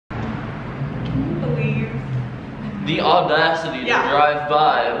The audacity to drive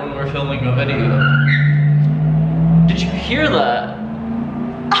by when we're filming a video. Did you hear that?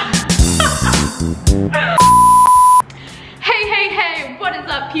 Hey, what is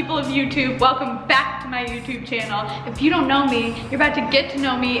up, people of YouTube? Welcome back to my YouTube channel. If you don't know me, you're about to get to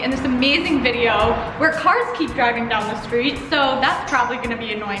know me in this amazing video where cars keep driving down the street, so that's probably gonna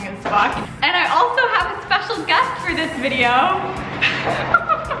be annoying as fuck. And I also have a special guest for this video.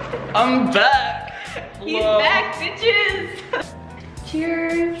 I'm back. He's back, bitches.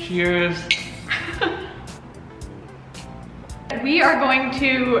 Cheers. Cheers. We are going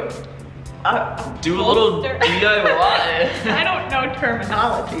to do a little DIY. I don't know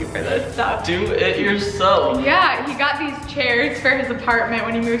terminology for this stuff. Do it yourself. Yeah, he got these chairs for his apartment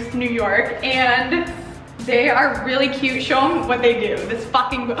when he moves to New York, and they are really cute. Show him what they do. This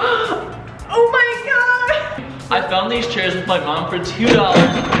fucking, oh my god! I found these chairs with my mom for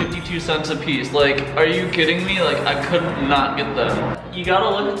 $2.52 a piece. Like, are you kidding me? Like, I could not get them. You gotta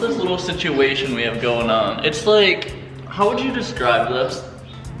look at this little situation we have going on. It's like, how would you describe this?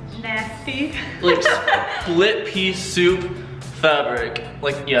 Nasty. Like split pea soup fabric.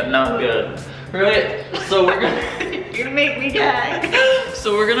 Like, yeah, not good. Right? So we're gonna you're gonna make me gag.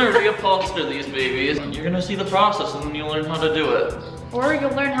 So we're gonna reupholster these babies. You're gonna see the process and then you'll learn how to do it. Or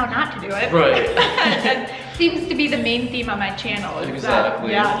you'll learn how not to do it. Right. That seems to be the main theme on my channel.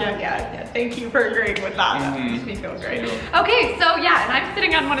 Exactly. Yeah. Thank you for agreeing with that. That makes me feel great. Yeah. Okay, so yeah, and I'm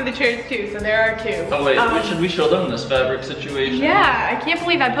sitting on one of the chairs too, so there are two. Oh wait, should we show them this fabric situation? Yeah, I can't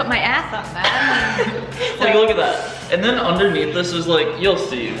believe I put my ass on that. Like, look at that. And then underneath this is like, you'll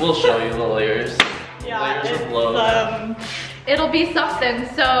see, we'll show you the layers. Yeah, layers of love. It'll be something,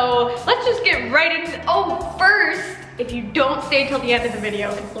 so let's just get right into, oh, first, if you don't stay till the end of the video,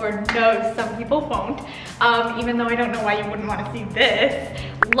 because Lord knows some people won't, even though I don't know why you wouldn't want to see this,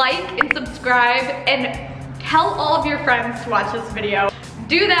 like and subscribe and tell all of your friends to watch this video.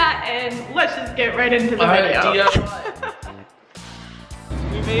 Do that and let's just get right into the video. DIY.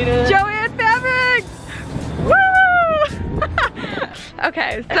 We made it. Joanne Fabrics! Woo!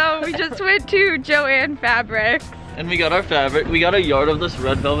 Okay, so we just went to Joanne Fabrics. And we got our fabric. We got a yard of this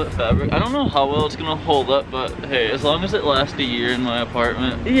red velvet fabric. I don't know how well it's gonna hold up, but hey, as long as it lasts a year in my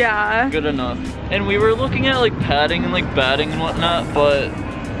apartment, yeah, good enough. And we were looking at like padding and like batting and whatnot, but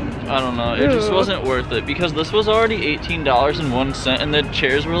I don't know, it just wasn't worth it because this was already $18.01 and the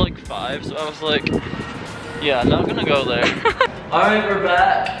chairs were like $5, so I was like, yeah, not gonna go there. All right, we're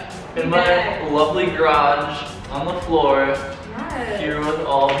back in my lovely garage on the floor here with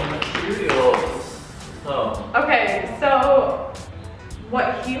all the materials. Oh. Okay, so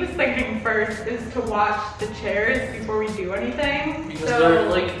what he was thinking first is to wash the chairs before we do anything. Because they're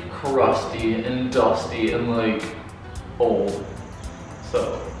like crusty and dusty and like old.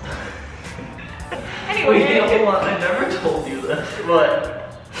 So. Anyway. Wait, hold on, I never told you this,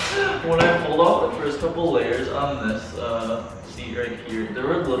 but when I pulled off the first couple layers on this seat right here, there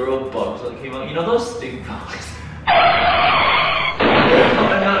were literal bugs that came out. You know those stink bugs?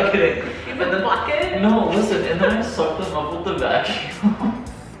 I'm not kidding. In the bucket? No, listen, and then I sucked them up with the vacuum.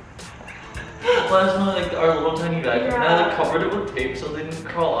 Last night, like our little tiny vacuum, and I like covered it with tape so they didn't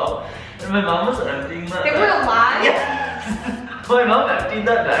crawl out. And my mom was emptying that. They were alive? Yes. My mom emptied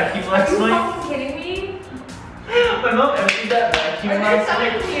that vacuum last night. Are you fucking kidding me? My mom emptied that vacuum last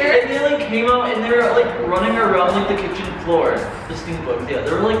night. Here? And they like came out and they were like running around like the kitchen floor. The stink bugs, yeah.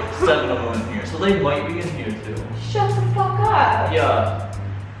 There were like 7 of them in here, so they might be in here too. Shut the fuck up. Yeah.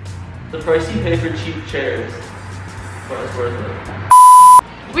 The price you pay for cheap chairs, but it's worth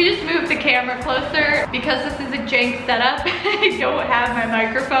it. We just moved the camera closer because this is a jank setup. I don't have my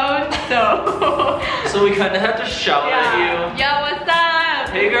microphone, so. So we kind of had to shout at you. Yo, what's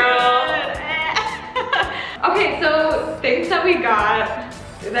up? Hey girl. Okay, so things that we got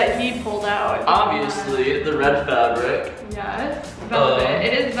that he pulled out. Obviously, the red fabric. Yes, velvet.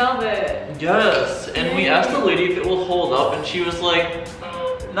 It is velvet. Yes, and we asked the lady if it will hold up, and she was like,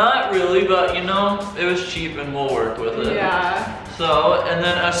 not really, but you know, it was cheap and we'll work with it. Yeah. So, and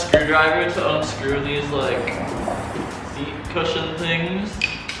then a screwdriver to unscrew these like seat cushion things,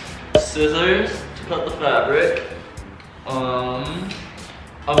 scissors to cut the fabric, a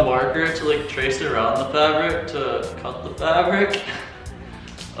marker to like trace around the fabric to cut the fabric,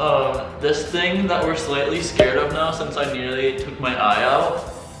 this thing that we're slightly scared of now since I nearly took my eye out,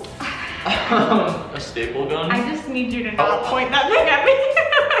 a staple gun. I just need you to not point that thing at me.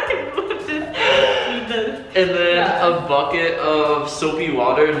 And then a bucket of soapy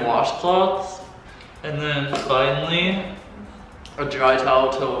water and washcloths. And then finally, a dry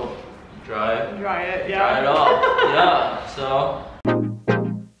towel to dry it, yeah. dry it off. Yeah, so.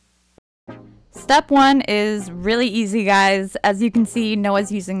 Step 1 is really easy, guys. As you can see,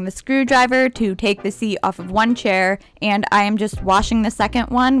 Noah's using the screwdriver to take the seat off of one chair, and I am just washing the second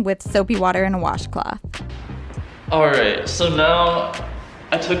one with soapy water and a washcloth. Alright, so now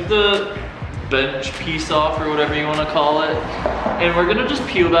I took the bench piece off, or whatever you want to call it, and we're gonna just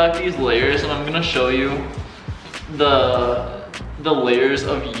peel back these layers, and I'm gonna show you the layers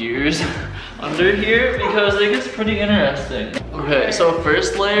of years under here, because it gets pretty interesting. Okay, so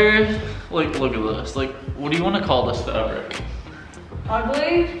first layer, like, look at this. Like, what do you want to call this fabric?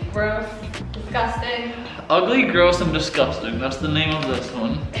 Ugly, gross, disgusting. Ugly, gross, and disgusting. That's the name of this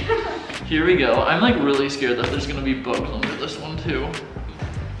one. Here we go. I'm like really scared that there's gonna be bugs under this one too.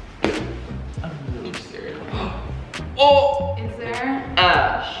 I'm really scared. Oh! Is there?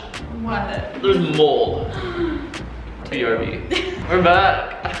 Ash. What? There's mold. BRB. We're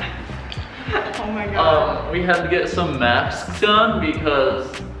back. Oh my god. We had to get some masks done because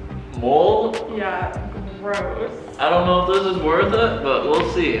mold. Yeah, gross. I don't know if this is worth it, but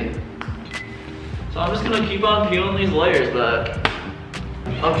we'll see. So I'm just gonna keep on peeling these layers back.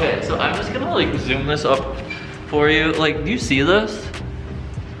 Okay, so I'm just gonna like zoom this up for you. Like, do you see this?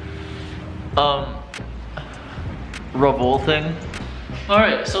 Revolting.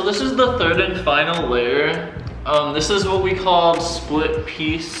 Alright, so this is the third and final layer. This is what we call split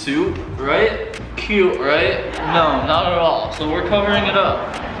pea soup, right? Cute, right? No, not at all. So we're covering it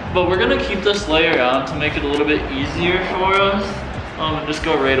up. But we're gonna keep this layer on to make it a little bit easier for us. And just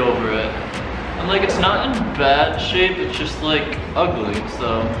go right over it. And like, it's not in bad shape, it's just like ugly,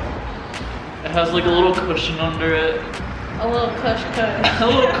 so. It has like a little cushion under it. A little cush cush. A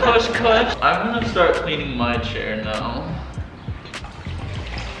little cush cush. I'm gonna start cleaning my chair now.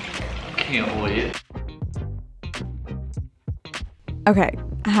 Can't wait. Okay,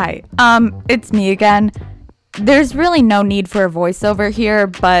 hi. It's me again. There's really no need for a voiceover here,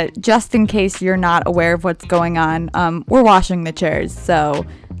 but just in case you're not aware of what's going on, we're washing the chairs. So,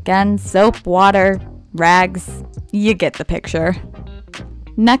 again, soap, water, rags, you get the picture.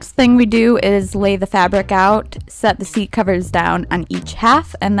 Next thing we do is lay the fabric out, set the seat covers down on each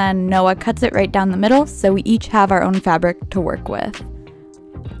half, and then Noah cuts it right down the middle so we each have our own fabric to work with.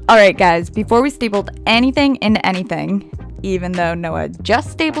 Alright guys, before we stapled anything into anything, even though Noah just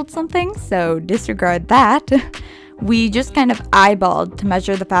stapled something, so disregard that, we just kind of eyeballed to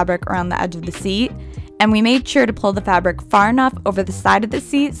measure the fabric around the edge of the seat, and we made sure to pull the fabric far enough over the side of the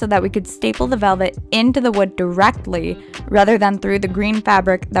seat so that we could staple the velvet into the wood directly rather than through the green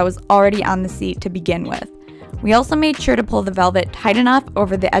fabric that was already on the seat to begin with. We also made sure to pull the velvet tight enough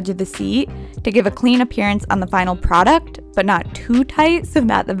over the edge of the seat to give a clean appearance on the final product, but not too tight so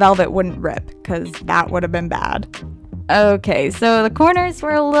that the velvet wouldn't rip, because that would have been bad. Okay, so the corners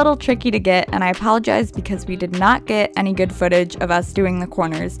were a little tricky to get, and I apologize because we did not get any good footage of us doing the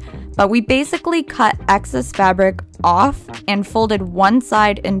corners, but we basically cut excess fabric off and folded one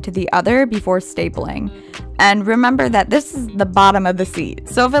side into the other before stapling. And remember that this is the bottom of the seat,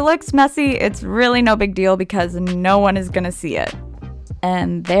 so if it looks messy, it's really no big deal because no one is gonna see it.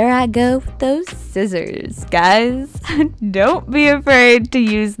 And there I go with those scissors, guys. Don't be afraid to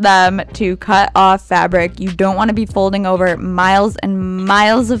use them to cut off fabric. You don't want to be folding over miles and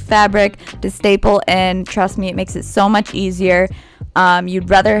miles of fabric to staple in. Trust me, it makes it so much easier. You'd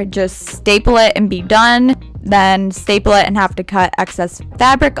rather just staple it and be done than staple it and have to cut excess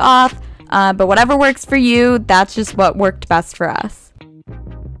fabric off. But whatever works for you, that's just what worked best for us.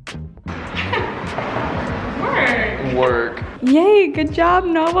 Work. Yay, good job,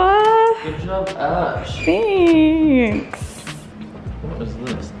 Noah. Good job, Ash. Thanks. What is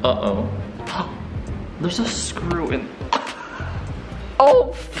this? Uh-oh. There's a screw in.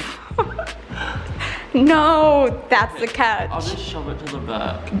 Oh. No, that's the catch. I'll just shove it to the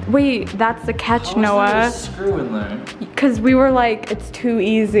back. Wait, that's the catch, How Noah. Is there a screw in there? Because we were like, it's too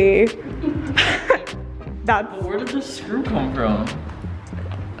easy. But where did this screw come from?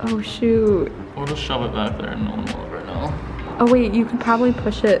 Oh, shoot. We'll just shove it back there and no one will ever know. Oh, wait, you can probably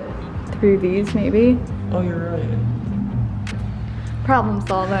push it through these, maybe. Oh, you're right. Problem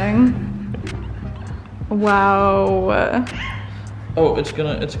solving. Wow. Oh, it's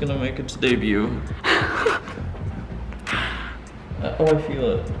gonna make its debut. Oh, I feel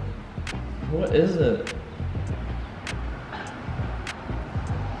it. What is it?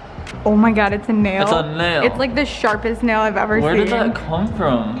 Oh my god, it's a nail. It's a nail. It's like the sharpest nail I've ever seen. Where did that come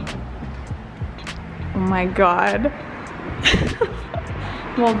from? Oh my god.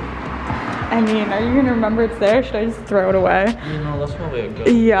 Well, I mean, are you gonna remember it's there? Should I just throw it away? No, that's probably a good.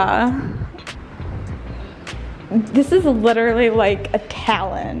 Yeah. This is literally like a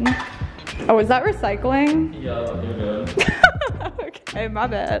talon. Oh, is that recycling? Yeah, you're good. Okay, my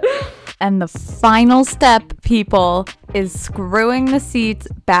bad. And the final step, people, is screwing the seats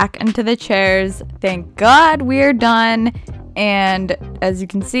back into the chairs. Thank God we're done. And as you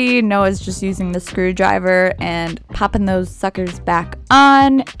can see, Noah's just using the screwdriver and popping those suckers back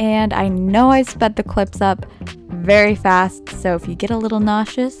on. And I know I sped the clips up very fast, so if you get a little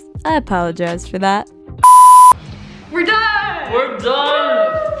nauseous, I apologize for that. We're done! We're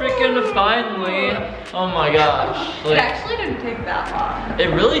done! Freaking finally. Oh my gosh. It actually didn't take that long.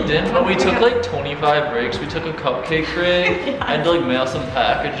 It really didn't, but we took like 25 breaks. We took a cupcake break. Yeah. I had to like mail some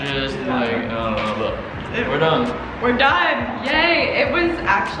packages and like, I don't know, but we're done. We're done. Yay. It was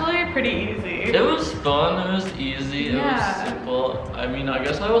actually pretty easy. It was fun, it was easy, it was simple. I mean, I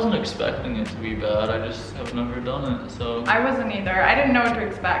guess I wasn't expecting it to be bad. I just have never done it, so. I wasn't either. I didn't know what to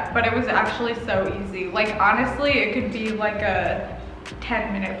expect, but it was actually so easy. Like, honestly, it could be like a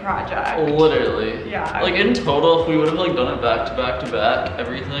 10-minute project. Literally. Yeah. Like in total, if we would have like done it back to back to back,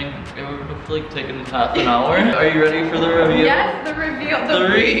 everything, it would have like taken half an hour. Are you ready for the reveal? Yes, the reveal. The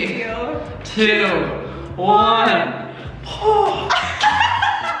 3, reveal. 2, 1.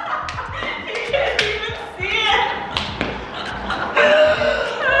 You can't even see it.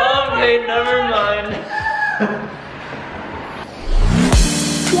 Okay, never mind.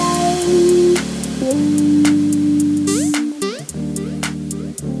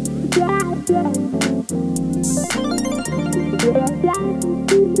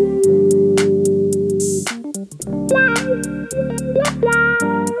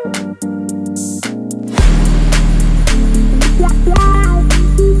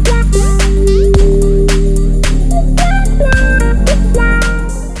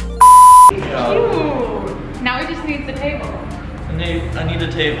 I need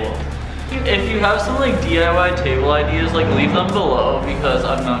a table. If you have some like DIY table ideas, like leave them below because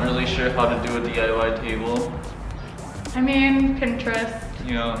I'm not really sure how to do a DIY table. I mean, Pinterest.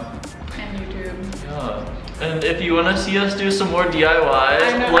 Yeah. And YouTube. Yeah. And if you want to see us do some more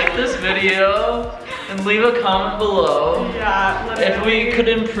DIYs, like this video and leave a comment below. Yeah, literally. If we could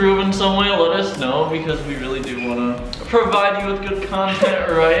improve in some way, let us know because we really do want to provide you with good content,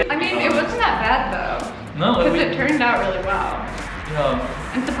 right? I mean, it wasn't that bad though. No, because it turned out really well.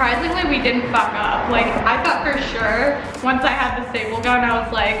 Yeah. And surprisingly, we didn't fuck up. Like, I thought for sure, once I had the staple gun, I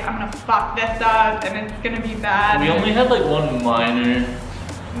was like, I'm gonna fuck this up and it's gonna be bad. We only had like one minor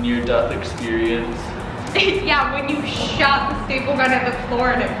near-death experience. Yeah, when you shot the staple gun at the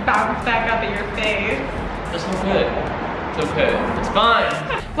floor and it bounced back up at your face. It's okay. It's okay. It's fine.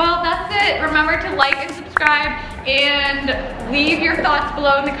 Well, that's it. Remember to like and subscribe and leave your thoughts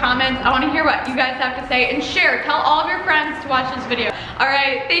below in the comments. I want to hear what you guys have to say and share. Tell all of your friends to watch this video. All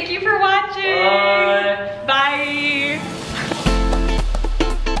right, thank you for watching. Bye. Bye.